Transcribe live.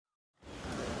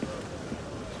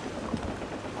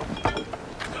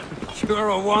You're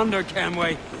a wonder,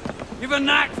 Kenway. You've a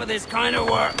knack for this kind of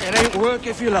work. It ain't work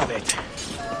if you love it.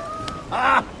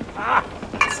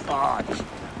 It's hard.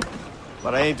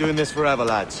 But I ain't doing this forever,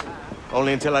 lads.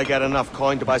 Only until I get enough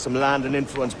coin to buy some land and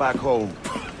influence back home.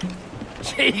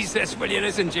 Jesus, will you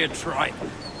listen to your tripe?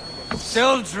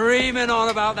 Still dreaming on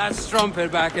about that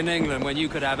strumpet back in England when you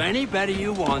could have any Betty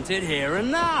you wanted here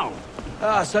and now.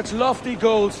 Ah, such lofty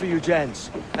goals for you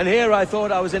gents. And here I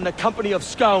thought I was in the company of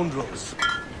scoundrels.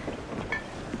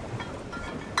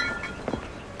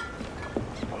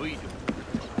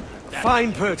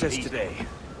 Fine purchase today.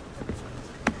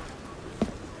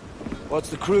 What's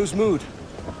the crew's mood?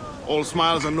 All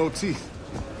smiles and no teeth.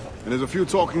 And there's a few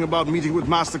talking about meeting with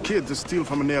Master Kid to steal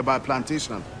from a nearby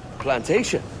plantation.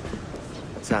 Plantation?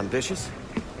 It's ambitious.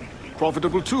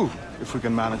 Profitable too, if we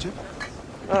can manage it.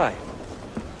 Aye.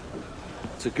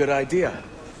 It's a good idea.